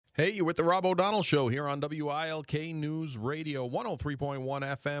Hey, you're with the Rob O'Donnell Show here on WILK News Radio, 103.1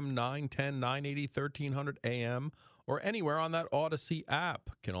 FM, 910, 980, 1300 AM, or anywhere on that Odyssey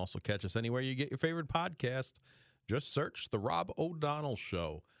app. Can also catch us anywhere you get your favorite podcast. Just search the Rob O'Donnell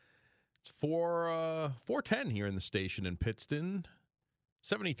Show. It's 4:10 here in the station in Pittston.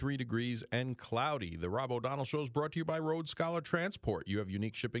 73 degrees and cloudy. The Rob O'Donnell Show is brought to you by Road Scholar Transport. You have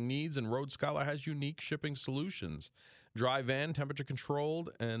unique shipping needs, and Road Scholar has unique shipping solutions. Dry van, temperature controlled,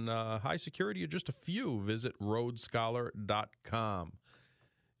 and high security are just a few. Visit roadscholar.com.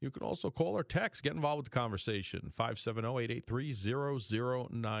 You can also call or text. Get involved with the conversation.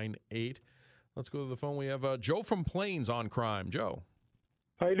 570-883-0098. Let's go to the phone. We have Joe from Plains on crime. Joe.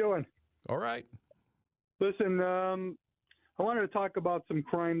 How you doing? All right. Listen, I wanted to talk about some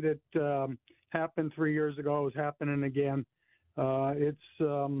crime that happened 3 years ago. It's happening again. It's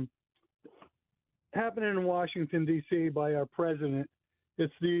happening in Washington, D.C. by our president.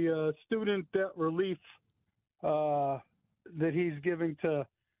 It's the student debt relief that he's giving to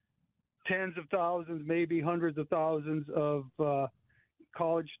tens of thousands, maybe hundreds of thousands of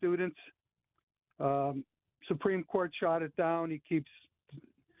college students. Supreme Court shot it down. He keeps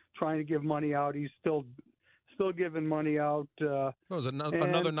trying to give money out. He's still giving money out. There was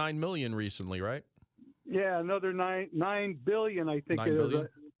another $9 million recently, right? Yeah, another $9 billion. I think it is.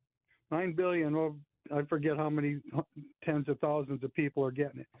 $9 billion. Well, I forget how many tens of thousands of people are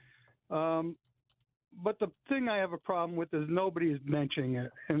getting it. But the thing I have a problem with is nobody is mentioning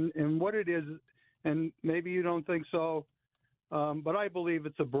it, and what it is. And maybe you don't think so, but I believe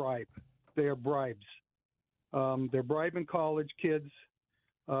it's a bribe. They are bribes. They're bribing college kids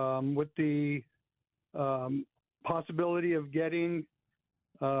with the possibility of getting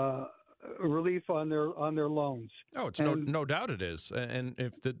relief on their loans. Oh, it's no doubt it is. And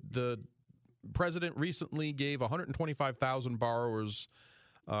if the president recently gave 125,000 borrowers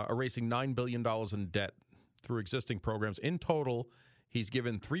erasing $9 billion in debt through existing programs. In total, he's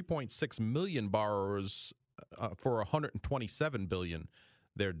given 3.6 million borrowers for $127 billion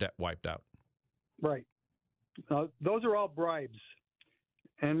their debt wiped out. Right. Those are all bribes.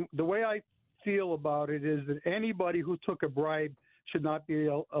 And the way I feel about it is that anybody who took a bribe should not be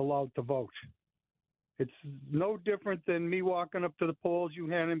allowed to vote. It's no different than me walking up to the polls, you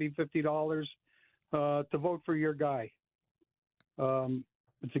handing me $50 to vote for your guy.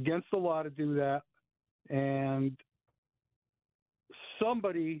 It's against the law to do that. And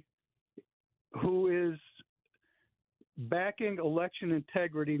somebody who is backing election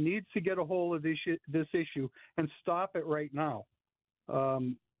integrity needs to get a hold of this issue and stop it right now.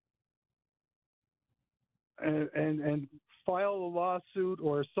 And file a lawsuit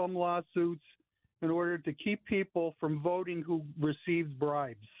or some lawsuits in order to keep people from voting who received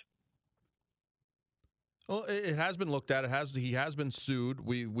bribes. Well, it has been looked at. He has been sued.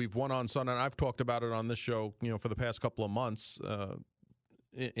 We've won on Sunday, and I've talked about it on this show, for the past couple of months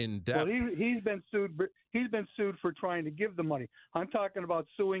in depth. Well, he's been sued. He's been sued for trying to give the money. I'm talking about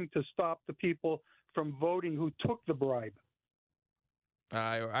suing to stop the people from voting who took the bribe.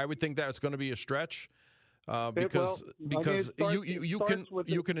 I would think that's going to be a stretch. Because you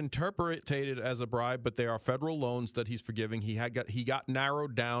can interpret it as a bribe, but they are federal loans that he's forgiving. He got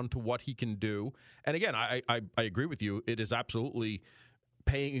narrowed down to what he can do. And again, I agree with you. It is absolutely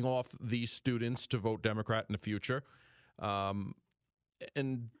paying off these students to vote Democrat in the future. And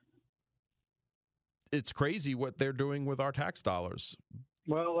it's crazy what they're doing with our tax dollars.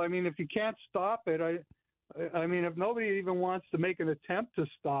 Well, I mean, if you can't stop it, I mean, if nobody even wants to make an attempt to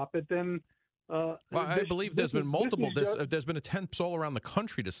stop it, then. I believe there's been multiple. There's been attempts all around the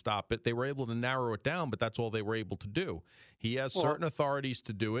country to stop it. They were able to narrow it down, but that's all they were able to do. He has certain authorities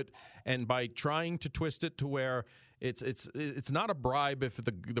to do it, and by trying to twist it to where it's not a bribe if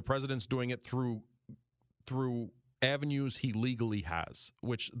the president's doing it through avenues he legally has,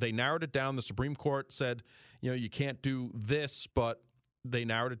 which they narrowed it down. The Supreme Court said, you can't do this, but they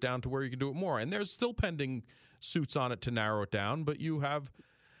narrowed it down to where you can do it more. And there's still pending suits on it to narrow it down, but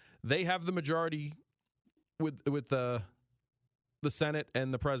they have the majority with the Senate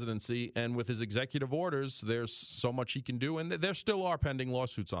and the presidency, and with his executive orders, there's so much he can do, and there still are pending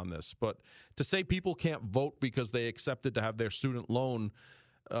lawsuits on this. But to say people can't vote because they accepted to have their student loan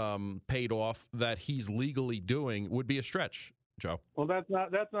paid off that he's legally doing would be a stretch, Joe. Well, that's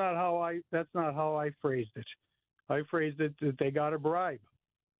not how I phrased it. I phrased it that they got a bribe.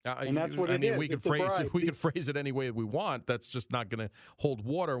 And that's what it is. We could phrase it any way we want. That's just not going to hold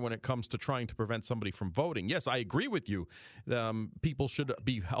water when it comes to trying to prevent somebody from voting. Yes, I agree with you. People should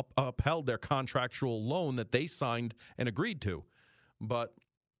be upheld their contractual loan that they signed and agreed to. But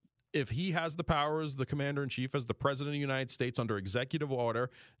if he has the powers, the commander in chief, as the president of the United States, under executive order,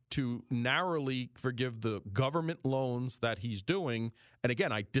 to narrowly forgive the government loans that he's doing, and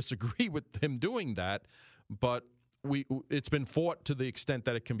again, I disagree with him doing that, but it's been fought to the extent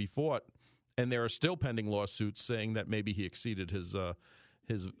that it can be fought, and there are still pending lawsuits saying that maybe he exceeded his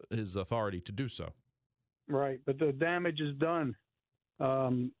authority to do so. Right, but the damage is done.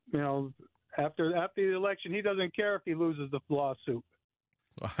 After the election, he doesn't care if he loses the lawsuit.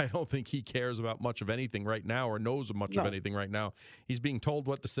 I don't think he cares about much of anything right now or knows much of anything right now. He's being told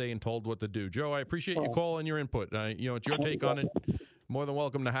what to say and told what to do. Joe, I appreciate your call and your input. It's your take on it. More than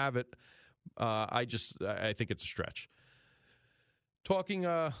welcome to have it. I think it's a stretch. Talking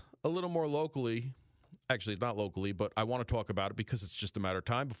a little more locally, actually not locally, but I want to talk about it because it's just a matter of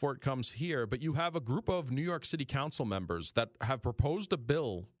time before it comes here. But you have a group of New York City Council members that have proposed a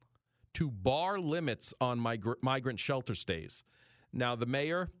bill to bar limits on migrant shelter stays. Now, the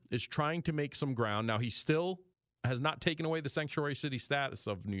mayor is trying to make some ground. Now, he still has not taken away the sanctuary city status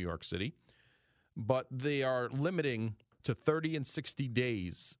of New York City, but they are limiting to 30 and 60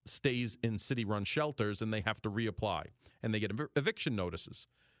 days stays in city-run shelters, and they have to reapply, and they get eviction notices.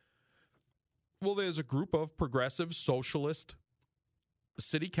 Well, there's a group of progressive socialist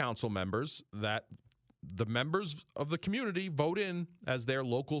city council members that the members of the community vote in as their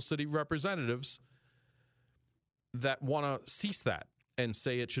local city representatives that want to cease that and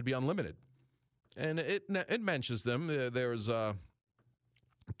say it should be unlimited. And it mentions them. There's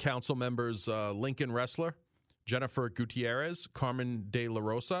council members Lincoln Ressler, Jennifer Gutierrez, Carmen de la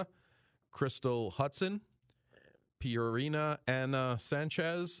Rosa, Crystal Hudson, Pierina Anna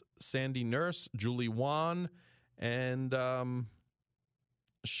Sanchez, Sandy Nurse, Julie Wan, and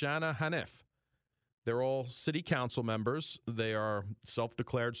Shanna Hanif. They're all city council members. They are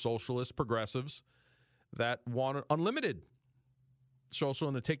self-declared socialist progressives that want unlimited social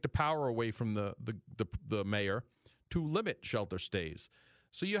and to take the power away from the mayor to limit shelter stays.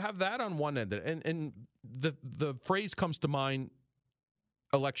 So you have that on one end, and the phrase comes to mind,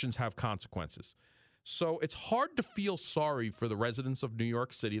 elections have consequences. So it's hard to feel sorry for the residents of New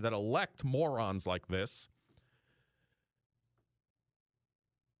York City that elect morons like this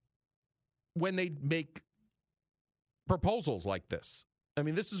when they make proposals like this. I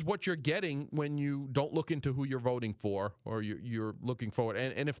mean, this is what you're getting when you don't look into who you're voting for or you're looking forward.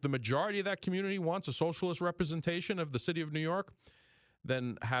 And if the majority of that community wants a socialist representation of the city of New York,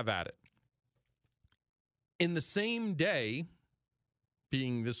 then have at it. In the same day,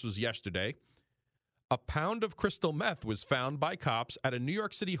 this was yesterday, a pound of crystal meth was found by cops at a New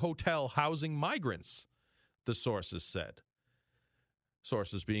York City hotel housing migrants, the sources said.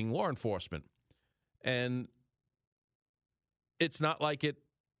 Sources being law enforcement. And it's not like it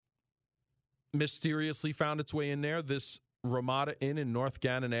mysteriously found its way in there. This Ramada Inn in North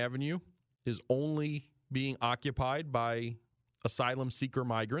Gannon Avenue is only being occupied by asylum seeker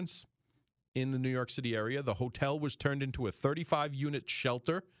migrants in the New York City area. The hotel was turned into a 35-unit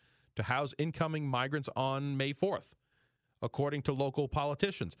shelter to house incoming migrants on May 4th, according to local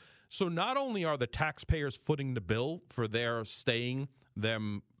politicians. So not only are the taxpayers footing the bill for their staying,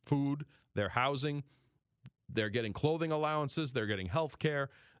 them food, their housing, they're getting clothing allowances, they're getting health care,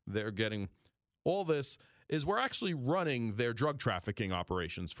 they're getting all this, is we're actually running their drug trafficking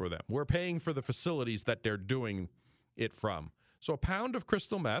operations for them. We're paying for the facilities that they're doing it from. So a pound of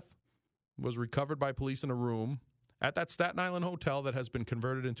crystal meth was recovered by police in a room at that Staten Island hotel that has been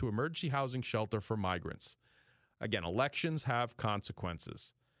converted into emergency housing shelter for migrants. Again, elections have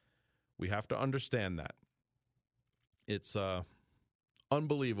consequences. We have to understand that. It's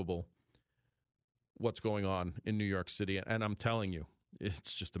unbelievable what's going on in New York City. And I'm telling you,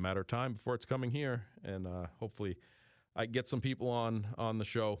 it's just a matter of time before it's coming here. And hopefully I get some people on the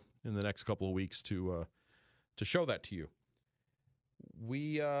show in the next couple of weeks to show that to you.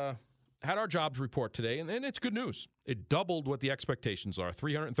 We had our jobs report today, and it's good news. It doubled what the expectations are,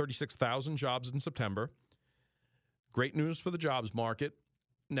 336,000 jobs in September. Great news for the jobs market.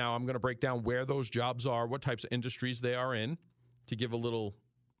 Now I'm going to break down where those jobs are, what types of industries they are in, to give a little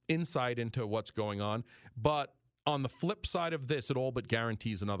insight into what's going on. But on the flip side of this, it all but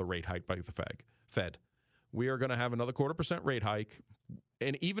guarantees another rate hike by the Fed. We are going to have another 0.25% rate hike.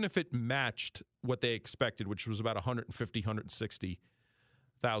 And even if it matched what they expected, which was about 150,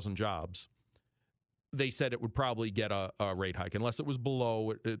 160,000 jobs, they said it would probably get a rate hike. Unless it was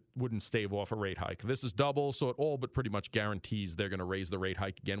below, it wouldn't stave off a rate hike. This is double, so it all but pretty much guarantees they're going to raise the rate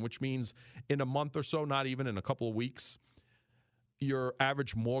hike again, which means in a month or so, not even in a couple of weeks, your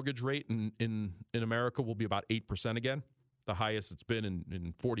average mortgage rate in America will be about 8% again, the highest it's been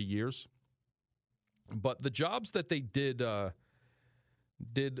in 40 years. But the jobs that they did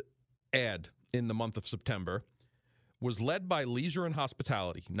add in the month of September was led by leisure and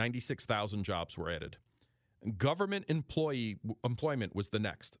hospitality. 96,000 jobs were added. Government employment was the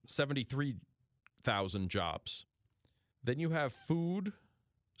next, 73,000 jobs. Then you have food,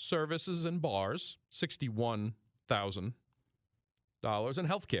 services, and bars, $61,000, and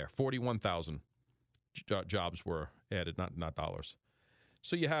healthcare, 41,000 jobs were added, not dollars.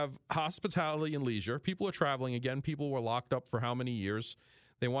 So you have hospitality and leisure. People are traveling again. People were locked up for how many years?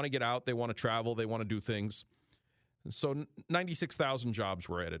 They want to get out. They want to travel. They want to do things. So 96,000 jobs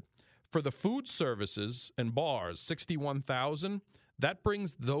were added. For the food services and bars, 61,000. That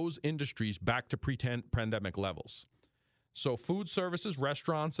brings those industries back to pre-pandemic levels. So food services,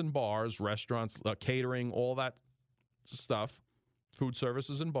 restaurants and bars, catering, all that stuff, food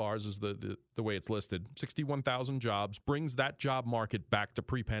services and bars is the way it's listed. 61,000 jobs brings that job market back to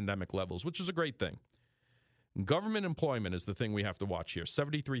pre-pandemic levels, which is a great thing. Government employment is the thing we have to watch here,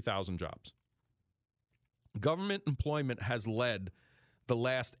 73,000 jobs. Government employment has led the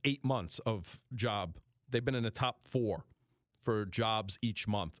last 8 months of job. They've been in the top 4 for jobs each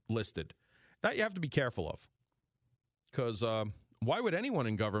month listed. That you have to be careful of. Because why would anyone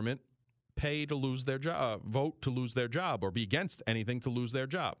in government pay to lose their job, vote to lose their job, or be against anything to lose their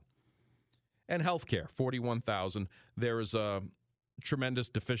job? And healthcare, 41,000. There is a tremendous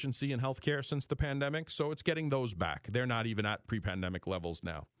deficiency in healthcare since the pandemic, so it's getting those back. They're not even at pre-pandemic levels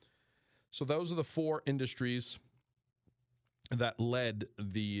now. So those are the 4 industries that led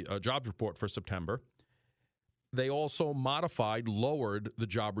the jobs report for September. They also lowered the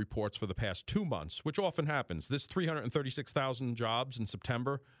job reports for the past 2 months, which often happens. This 336,000 jobs in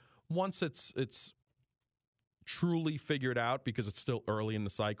September, once it's truly figured out, because it's still early in the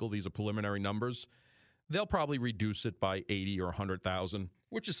cycle, these are preliminary numbers, they'll probably reduce it by 80 or 100,000,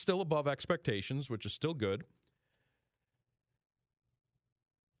 which is still above expectations, which is still good.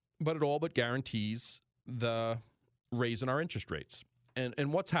 But it all but guarantees the raise in our interest rates.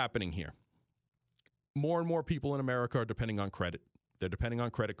 And what's happening here? More and more people in America are depending on credit. They're depending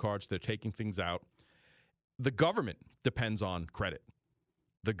on credit cards. They're taking things out. The government depends on credit.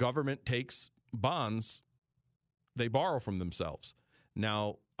 The government takes bonds. They borrow from themselves.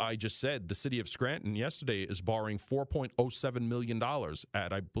 Now, I just said the city of Scranton yesterday is borrowing $4.07 million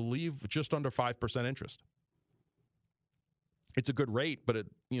at, I believe, just under 5% interest. It's a good rate, but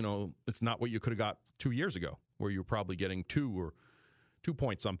it's not what you could have got 2 years ago, where you were probably getting 2 or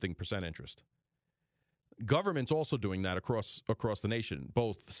 2-point-something% interest. Government's also doing that across the nation,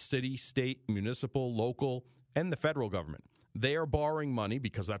 both city, state, municipal, local, and the federal government. They are borrowing money,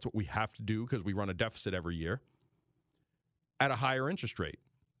 because that's what we have to do, because we run a deficit every year, at a higher interest rate.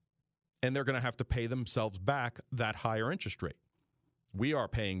 And they're going to have to pay themselves back that higher interest rate. We are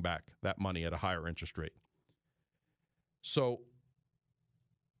paying back that money at a higher interest rate. So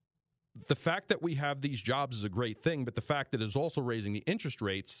the fact that we have these jobs is a great thing, but the fact that it's also raising the interest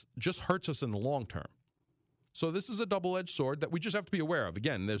rates just hurts us in the long term. So this is a double-edged sword that we just have to be aware of.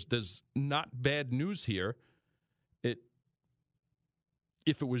 Again, there's not bad news here.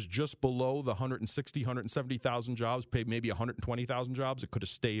 If it was just below the 160, 170,000 jobs, maybe 120,000 jobs, it could have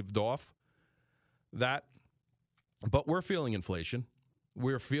staved off that. But we're feeling inflation.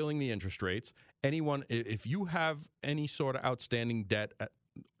 We're feeling the interest rates. If you have any sort of outstanding debt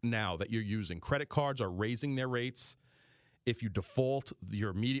now that you're using, credit cards are raising their rates. If you default, you're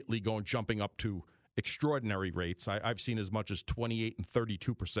immediately jumping up to extraordinary rates. I've seen as much as 28 and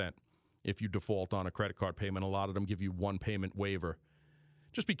 32% if you default on a credit card payment. A lot of them give you one payment waiver.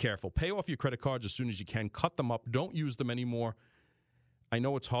 Just be careful. Pay off your credit cards as soon as you can. Cut them up. Don't use them anymore. I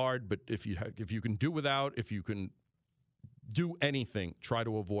know it's hard, but if you can do without, if you can do anything, try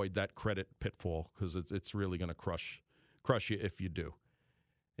to avoid that credit pitfall, because it's really going to crush you if you do.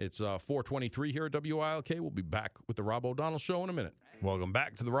 It's 4:23 here at WILK. We'll be back with the Rob O'Donnell Show in a minute. Welcome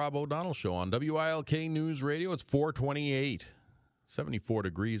back to the Rob O'Donnell Show on WILK News Radio. It's 4:28, 74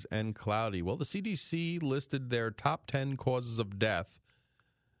 degrees and cloudy. Well, the CDC listed their top 10 causes of death,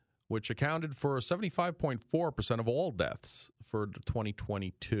 which accounted for 75.4% of all deaths for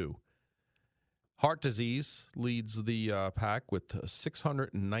 2022. Heart disease leads the pack with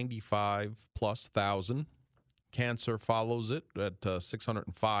 695 plus thousand. Cancer follows it at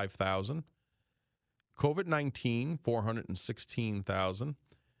 605,000. COVID-19, 416,000.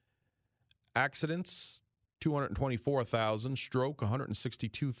 Accidents, 224,000. Stroke,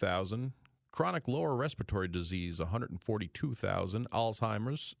 162,000. Chronic lower respiratory disease, 142,000.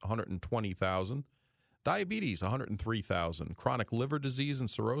 Alzheimer's, 120,000. Diabetes, 103,000. Chronic liver disease and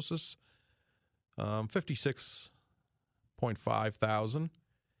cirrhosis, 56.5 thousand.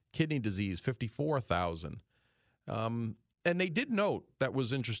 Kidney disease, 54,000. And they did note that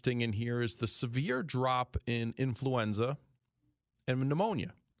was interesting in here is the severe drop in influenza and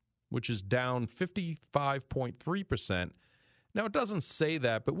pneumonia, which is down 55.3%. Now, it doesn't say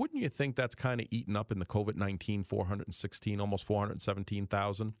that, but wouldn't you think that's kind of eaten up in the COVID-19 416, almost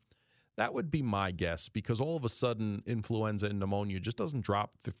 417,000? That would be my guess, because all of a sudden influenza and pneumonia just doesn't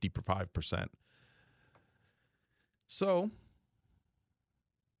drop 55%. So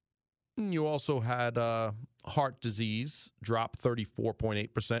you also had heart disease drop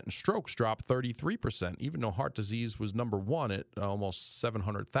 34.8% and strokes drop 33%, even though heart disease was number one at almost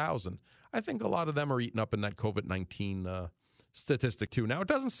 700,000. I think a lot of them are eaten up in that COVID-19 statistic too. Now, it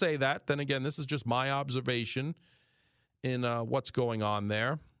doesn't say that. Then again, this is just my observation in what's going on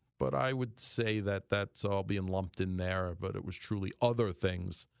there. But I would say that that's all being lumped in there, but it was truly other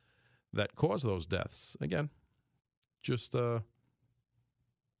things that caused those deaths. Again, just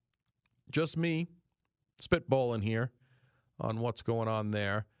me spitballing here on what's going on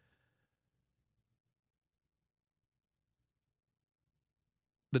there.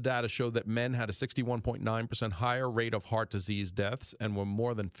 The data showed that men had a 61.9% higher rate of heart disease deaths and were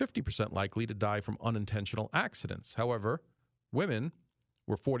more than 50% likely to die from unintentional accidents. However, women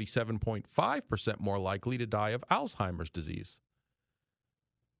were 47.5% more likely to die of Alzheimer's disease.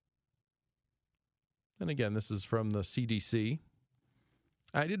 And again, this is from the CDC.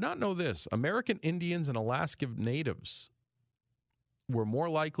 I did not know this. American Indians and Alaska Natives were more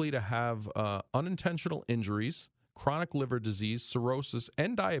likely to have unintentional injuries, chronic liver disease, cirrhosis,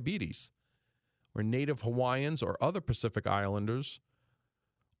 and diabetes, where Native Hawaiians or other Pacific Islanders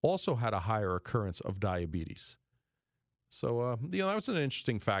also had a higher occurrence of diabetes. So, that was an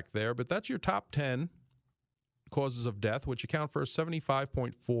interesting fact there, but that's your top 10 causes of death, which account for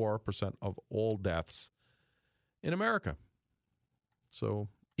 75.4% of all deaths in America. So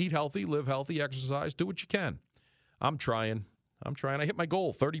eat healthy, live healthy, exercise, do what you can. I'm trying. I hit my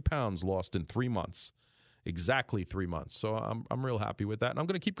goal, 30 pounds lost in 3 months. Exactly 3 months. So I'm real happy with that. And I'm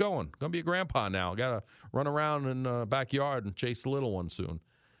going to keep going. I'm going to be a grandpa now. Got to run around in the backyard and chase the little one soon.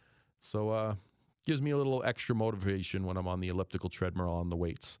 So gives me a little extra motivation when I'm on the elliptical treadmill on the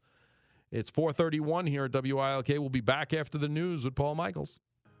weights. It's 4:31 here at WILK. We'll be back after the news with Paul Michaels.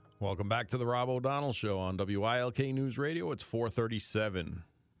 Welcome back to the Rob O'Donnell Show on WILK News Radio. It's 4:37.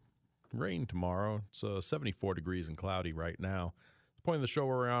 Rain tomorrow. It's 74 degrees and cloudy right now. The point of the show,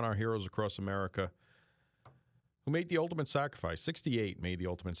 we're on our heroes across America who made the ultimate sacrifice. 68 made the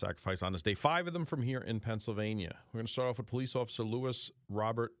ultimate sacrifice on this day. 5 of them from here in Pennsylvania. We're going to start off with police officer Louis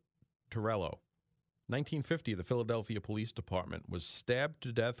Robert Torello. 1950, the Philadelphia Police Department was stabbed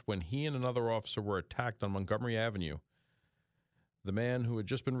to death when he and another officer were attacked on Montgomery Avenue. The man, who had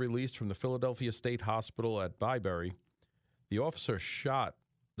just been released from the Philadelphia State Hospital at Byberry, the officer shot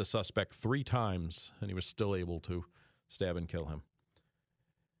the suspect 3 times, and he was still able to stab and kill him.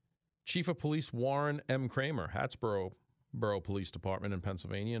 Chief of Police Warren M. Kramer, Hattsboro Borough Police Department in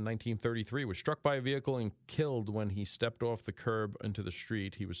Pennsylvania in 1933, was struck by a vehicle and killed when he stepped off the curb into the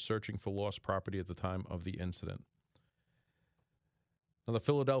street. He was searching for lost property at the time of the incident. Now, the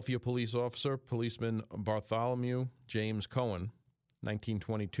Philadelphia police officer, policeman Bartholomew James Cohen,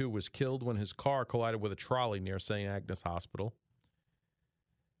 1922, was killed when his car collided with a trolley near St. Agnes Hospital.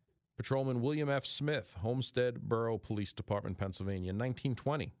 Patrolman William F. Smith, Homestead Borough Police Department, Pennsylvania, in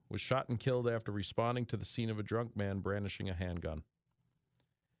 1920, was shot and killed after responding to the scene of a drunk man brandishing a handgun.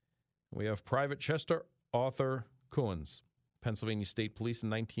 We have Private Chester Arthur Coons, Pennsylvania State Police, in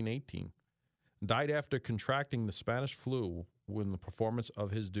 1918, died after contracting the Spanish flu in the performance of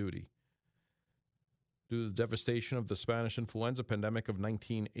his duty. Due to the devastation of the Spanish influenza pandemic of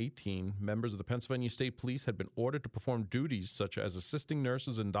 1918, members of the Pennsylvania State Police had been ordered to perform duties such as assisting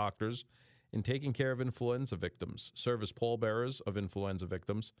nurses and doctors in taking care of influenza victims, serve as pallbearers of influenza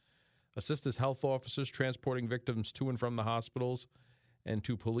victims, assist as health officers transporting victims to and from the hospitals, and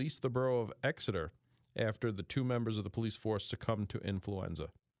to police the borough of Exeter after the 2 members of the police force succumbed to influenza.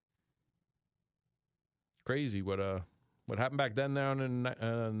 Crazy what happened back then down in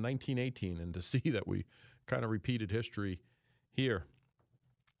 1918, and to see that we kind of repeated history here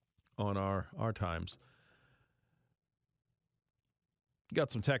on our times. Got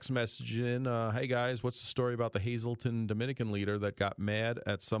some text message in. Hey guys, what's the story about the Hazleton Dominican leader that got mad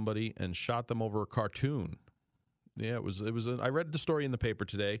at somebody and shot them over a cartoon? Yeah, it was. I read the story in the paper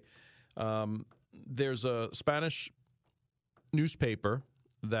today. There's a Spanish newspaper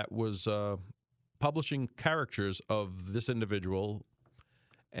that was publishing caricatures of this individual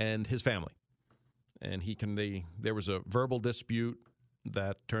and his family. And there was a verbal dispute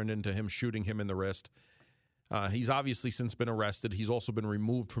that turned into him shooting him in the wrist. He's obviously since been arrested. He's also been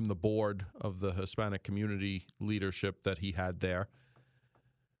removed from the board of the Hispanic community leadership that he had there.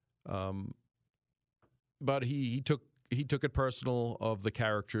 But he took it personal of the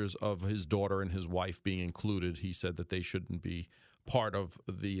characters of his daughter and his wife being included. He said that they shouldn't be part of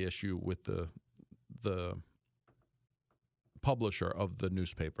the issue with the publisher of the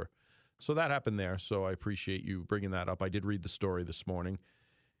newspaper. So that happened there. So I appreciate you bringing that up. I did read the story this morning.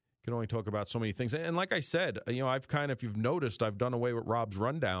 Can only talk about so many things. And like I said, I've if you've noticed, I've done away with Rob's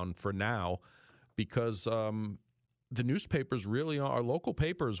rundown for now because the newspapers really are local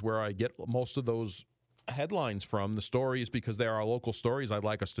papers where I get most of those headlines from, the stories, because they are local stories I'd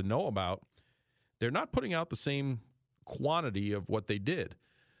like us to know about. They're not putting out the same quantity of what they did.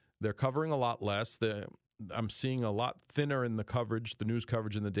 They're covering a lot less. I'm seeing a lot thinner in the coverage, the news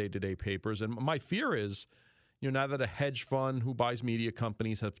coverage in the day-to-day papers. And my fear is, now that a hedge fund who buys media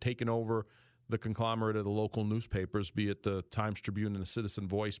companies have taken over the conglomerate of the local newspapers, be it the Times Tribune and the Citizen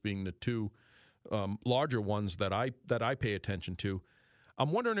Voice being the two larger ones that I pay attention to,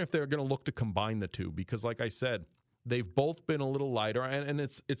 I'm wondering if they're going to look to combine the two because, like I said, they've both been a little lighter, and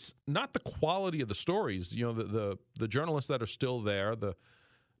it's not the quality of the stories. The journalists that are still there,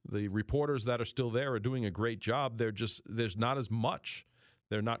 the reporters that are still there are doing a great job. There's not as much.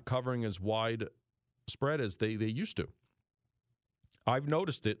 They're not covering as wide spread as they used to. I've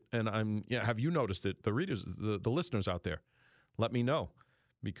noticed it, and have you noticed it? The readers, the listeners out there, let me know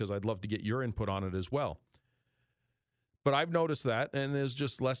because I'd love to get your input on it as well. But I've noticed that, and there's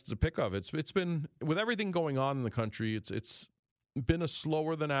just less to pick of. It's been, with everything going on in the country, it's been a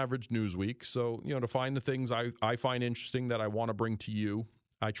slower than average news week. So, to find the things I find interesting that I want to bring to you,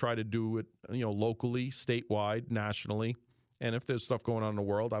 I try to do it, locally, statewide, nationally. And if there's stuff going on in the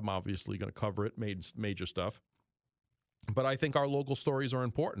world, I'm obviously going to cover it, major stuff. But I think our local stories are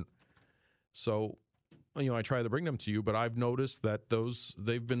important. So, I try to bring them to you, but I've noticed that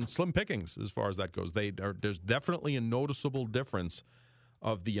they've been slim pickings as far as that goes. There's definitely a noticeable difference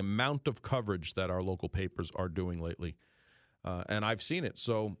of the amount of coverage that our local papers are doing lately. And I've seen it.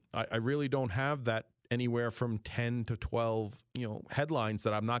 So I really don't have that anywhere from 10 to 12, headlines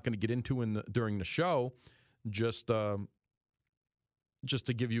that I'm not going to get into during the show, just to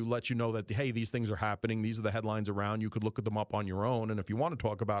let you know that, hey, these things are happening. These are the headlines around. You could look at them up on your own. And if you want to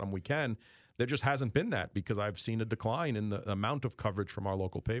talk about them, we can. There just hasn't been that because I've seen a decline in the amount of coverage from our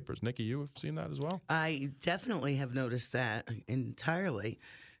local papers. Nikki, you have seen that as well? I definitely have noticed that entirely.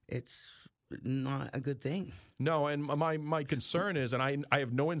 It's not a good thing. No, and my concern is, and I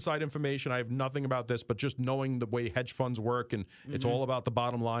have no inside information, I have nothing about this, but just knowing the way hedge funds work, and it's all about the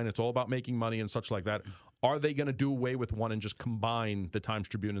bottom line, it's all about making money and such like that. Are they going to do away with one and just combine the Times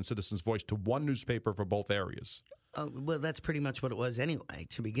Tribune and Citizen's Voice to one newspaper for both areas? Well, that's pretty much what it was anyway,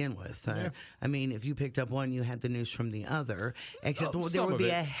 to begin with. Yeah. I mean, if you picked up one, you had the news from the other, except there would be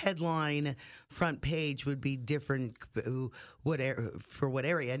a headline, front page would be different for what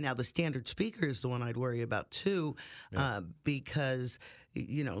area. Now, the Standard Speaker is the one I'd worry about, too, because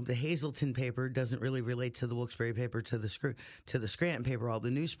the Hazleton paper doesn't really relate to the Wilkes-Barre paper, to the Scranton paper, all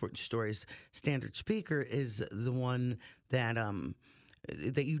the news stories. Standard Speaker is the one that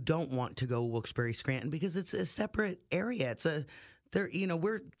you don't want to go Wilkes-Barre, Scranton, because it's a separate area.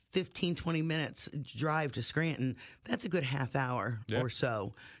 We're 15, 20 minutes drive to Scranton. That's a good half hour or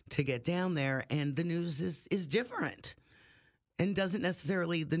so to get down there, and the news is different. And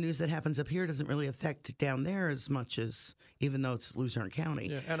the news that happens up here doesn't really affect down there as much as, even though it's Luzerne County.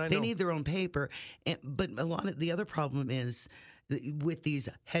 Yeah, and they need their own paper. But a lot of the other problem is, with these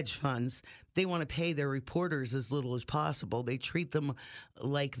hedge funds, they want to pay their reporters as little as possible. They treat them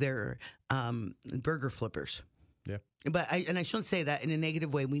like they're burger flippers. Yeah. But I shouldn't say that in a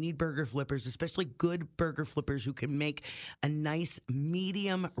negative way. We need burger flippers, especially good burger flippers who can make a nice,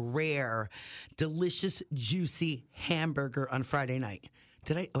 medium rare, delicious, juicy hamburger on Friday night.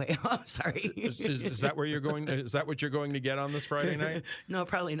 Did I? Wait, I'm sorry. Is that where you're going? Is that what you're going to get on this Friday night? No,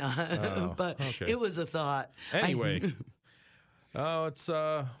 probably not. Oh, but okay. It was a thought. Anyway. It's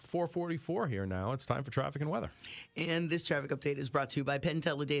 4:44 here now. It's time for traffic and weather. And this traffic update is brought to you by Penn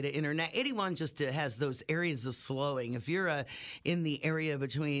Teledata Internet. 81 just has those areas of slowing. If you're in the area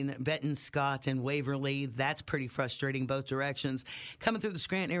between Benton, Scott, and Waverly, that's pretty frustrating both directions. Coming through the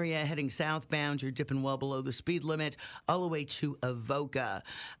Scranton area, heading southbound, you're dipping well below the speed limit, all the way to Avoca.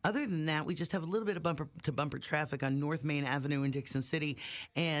 Other than that, we just have a little bit of bumper-to-bumper traffic on North Main Avenue in Dixon City,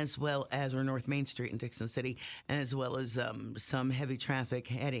 or North Main Street in Dixon City, as well as some heavy traffic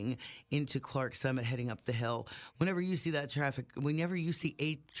heading into Clark Summit, heading up the hill. Whenever you see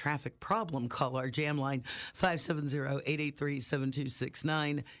a traffic problem, call our jam line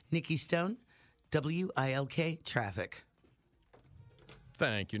 570-883-7269. Nikki Stone, WILK traffic.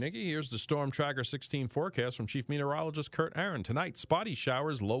 Thank you, Nikki. Here's the Storm Tracker 16 forecast from Chief Meteorologist Kurt Aaron. Tonight, spotty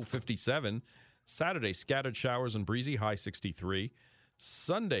showers, low 57. Saturday, scattered showers and breezy, high 63.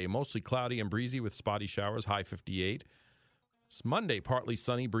 Sunday, mostly cloudy and breezy with spotty showers, high 58. Monday, partly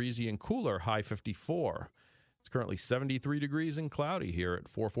sunny, breezy, and cooler, high 54. It's currently 73 degrees and cloudy here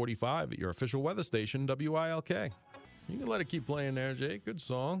at 4:45 at your official weather station, WILK. You can let it keep playing there, Jake. Good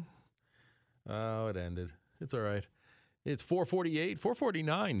song. Oh, it ended. It's all right. It's 4:48,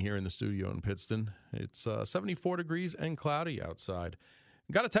 4:49 here in the studio in Pittston. It's 74 degrees and cloudy outside.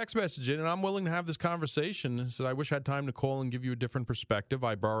 Got a text message in, and I'm willing to have this conversation. It said, I wish I had time to call and give you a different perspective.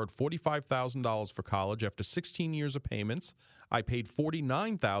 I borrowed $45,000 for college after 16 years of payments. I paid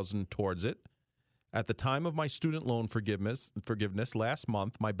 $49,000 towards it. At the time of my student loan forgiveness last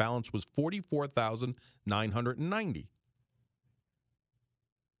month, my balance was $44,990.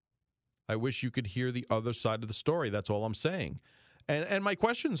 I wish you could hear the other side of the story. That's all I'm saying. And my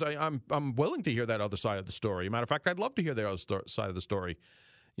questions, I'm willing to hear that other side of the story. Matter of fact, I'd love to hear the other side of the story.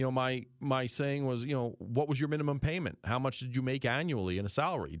 You know, my saying was, you know, what was your minimum payment? How much did you make annually in a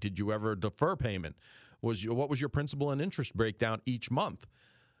salary? Did you ever defer payment? What was your principal and interest breakdown each month?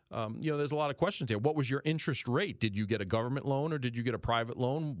 You know, there's a lot of questions here. What was your interest rate? Did you get a government loan or did you get a private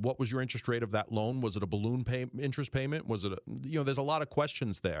loan? What was your interest rate of that loan? Was it a balloon interest payment? Was it there's a lot of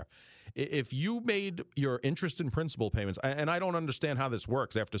questions there. If you made your interest and principal payments, and I don't understand how this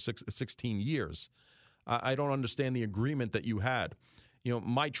works after 16 years. I don't understand the agreement that you had. You know,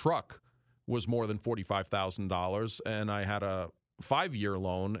 my truck was more than $45,000 and I had a 5-year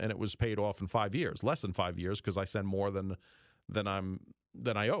loan and it was paid off in 5 years, less than 5 years because I sent more than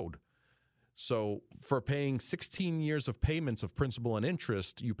I owed. So for paying 16 years of payments of principal and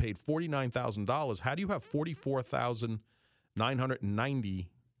interest, you paid $49,000. How do you have $44,990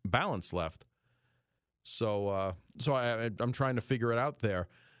 balance left? So I'm trying to figure it out there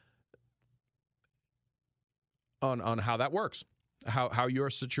on how that works, how your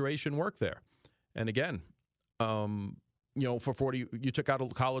situation worked there. And again, you know, you took out a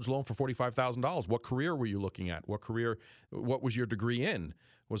college loan for $45,000. What career were you looking at? What was your degree in?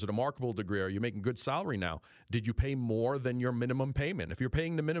 Was it a marketable degree? Are you making good salary now? Did you pay more than your minimum payment? If you're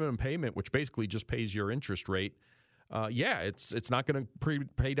paying the minimum payment, which basically just pays your interest rate, it's not going to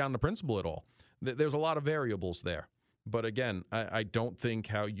pay down the principal at all. There's a lot of variables there. But again, I don't think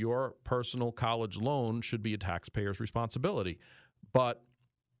how your personal college loan should be a taxpayer's responsibility. But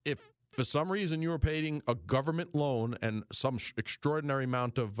if for some reason you were paying a government loan and some extraordinary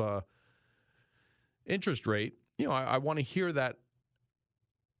amount of interest rate, you know, I want to hear that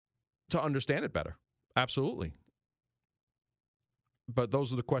to understand it better. Absolutely. But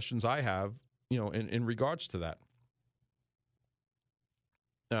those are the questions I have, you know, in regards to that.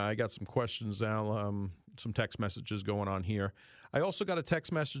 I got some questions now, some text messages going on here. I also got a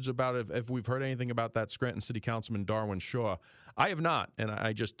text message about if we've heard anything about that Scranton City Councilman Darwin Shaw. I have not, and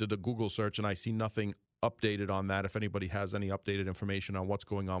I just did a Google search, and I see nothing updated on that. If anybody has any updated information on what's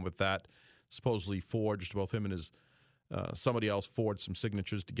going on with that, supposedly forged, both him and his somebody else forged some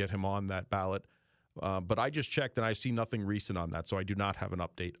signatures to get him on that ballot. But I just checked, and I see nothing recent on that, so I do not have an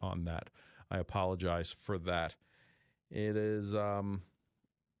update on that. I apologize for that. It is...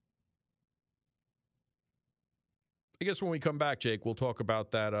 I guess when we come back, Jake, we'll talk about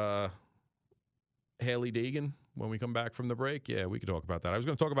that Haley Deegan when we come back from the break. Yeah, we can talk about that. I was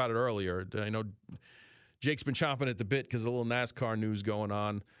going to talk about it earlier. I know Jake's been chomping at the bit because of a little NASCAR news going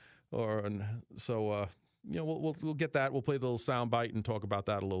on. So we'll get that. We'll play the little sound bite and talk about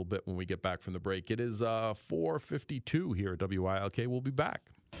that a little bit when we get back from the break. It is 4:52 here at WILK. We'll be back.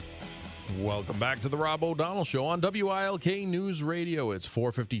 Welcome back to the Rob O'Donnell Show on WILK News Radio. It's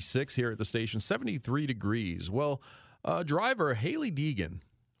 4:56 here at the station, 73 degrees. Well, driver Haley Deegan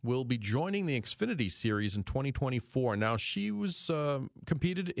will be joining the Xfinity Series in 2024. Now, she was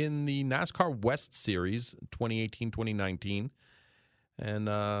competed in the NASCAR West Series 2018-2019,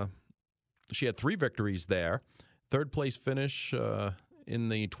 and she had 3 victories there. Third place finish in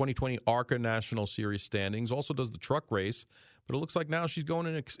the 2020 ARCA National Series standings. Also does the truck race, but it looks like now she's going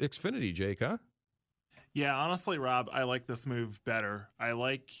in Xfinity, Jake, huh? Yeah, honestly, Rob, I like this move better. I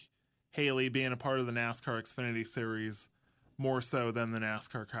like Haley being a part of the NASCAR Xfinity Series more so than the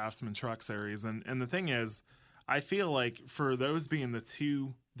NASCAR Craftsman Truck Series. And the thing is, I feel like for those being the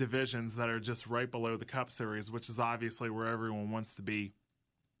 2 divisions that are just right below the Cup Series, which is obviously where everyone wants to be,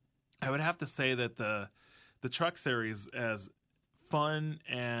 I would have to say that the Truck Series, as fun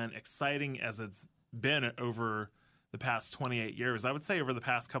and exciting as it's been over the past 28 years, I would say over the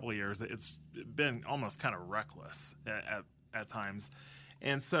past couple of years, it's been almost kind of reckless at times.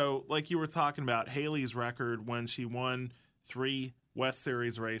 And so, like you were talking about, Haley's record when she won 3 West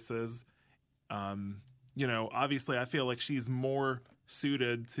Series races, obviously I feel like she's more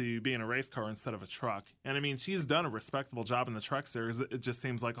suited to being a race car instead of a truck. And I mean, she's done a respectable job in the truck series. It just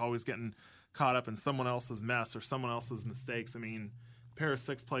seems like always getting caught up in someone else's mess or someone else's mistakes. I mean, a pair of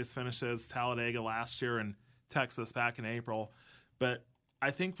 6th place finishes, Talladega last year and Texas back in April. But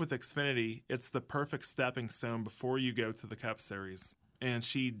I think with Xfinity, it's the perfect stepping stone before you go to the Cup Series. And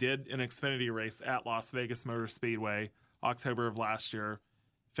she did an Xfinity race at Las Vegas Motor Speedway, October of last year,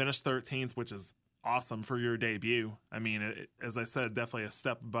 finished 13th, which is awesome for your debut. I mean, as I said, definitely a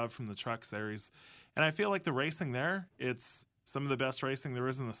step above from the Truck Series. And I feel like the racing there, it's some of the best racing there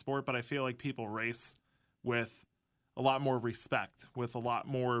is in the sport, but I feel like people race with a lot more respect, with a lot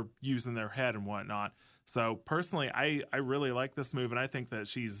more using their head and whatnot. So personally, I really like this move, and I think that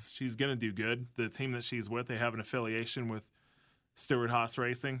she's going to do good. The team that she's with, they have an affiliation with Stewart-Haas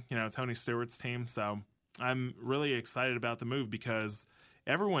Racing, Tony Stewart's team. So I'm really excited about the move because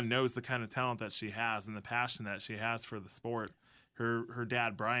everyone knows the kind of talent that she has and the passion that she has for the sport. Her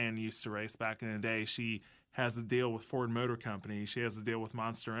dad, Brian, used to race back in the day. She has a deal with Ford Motor Company. She has a deal with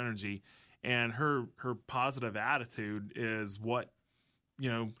Monster Energy. And her positive attitude is what,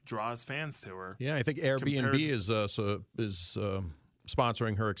 draws fans to her. Yeah, I think Airbnb is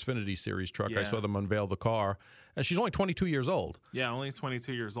sponsoring her Xfinity Series truck. Yeah. I saw them unveil the car. And she's only 22 years old. Yeah, only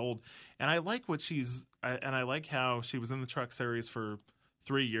 22 years old. And I like I like how she was in the Truck Series for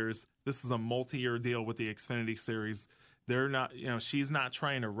 3 years. This is a multi-year deal with the Xfinity Series. They're not, she's not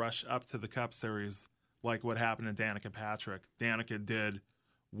trying to rush up to the Cup Series like what happened to Danica Patrick. Danica did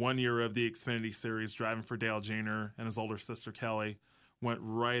 1 year of the Xfinity Series driving for Dale Jr. and his older sister Kelly, went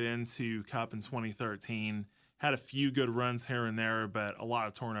right into Cup in 2013, had a few good runs here and there, but a lot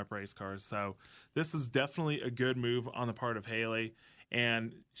of torn up race cars. So this is definitely a good move on the part of Haley.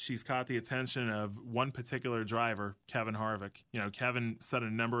 And she's caught the attention of one particular driver, Kevin Harvick. Kevin said a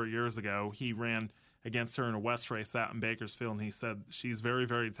number of years ago, he ran against her in a West race out in Bakersfield, and he said she's very,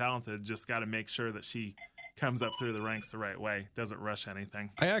 very talented, just got to make sure that she comes up through the ranks the right way, doesn't rush anything.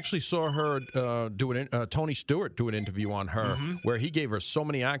 I actually saw her Tony Stewart do an interview on her where he gave her so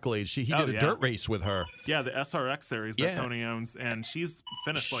many accolades. He did a dirt race with her. Yeah, the SRX series that Tony owns, and she's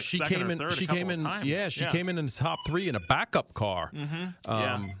finished second or third a couple of times. Yeah, she came in the top 3 in a backup car.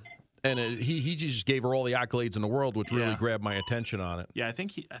 And he just gave her all the accolades in the world, which really grabbed my attention on it. Yeah, I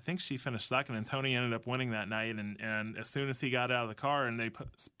think she finished second, and Tony ended up winning that night. And as soon as he got out of the car and they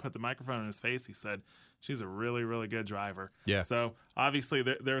put the microphone in his face, he said, "She's a really, really good driver." Yeah. So obviously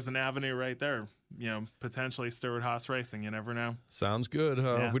there's an avenue right there. Potentially Stewart-Haas Racing. You never know. Sounds good.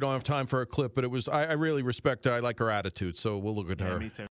 We don't have time for a clip, but I really respect her. I like her attitude, so we'll look at her. Me too.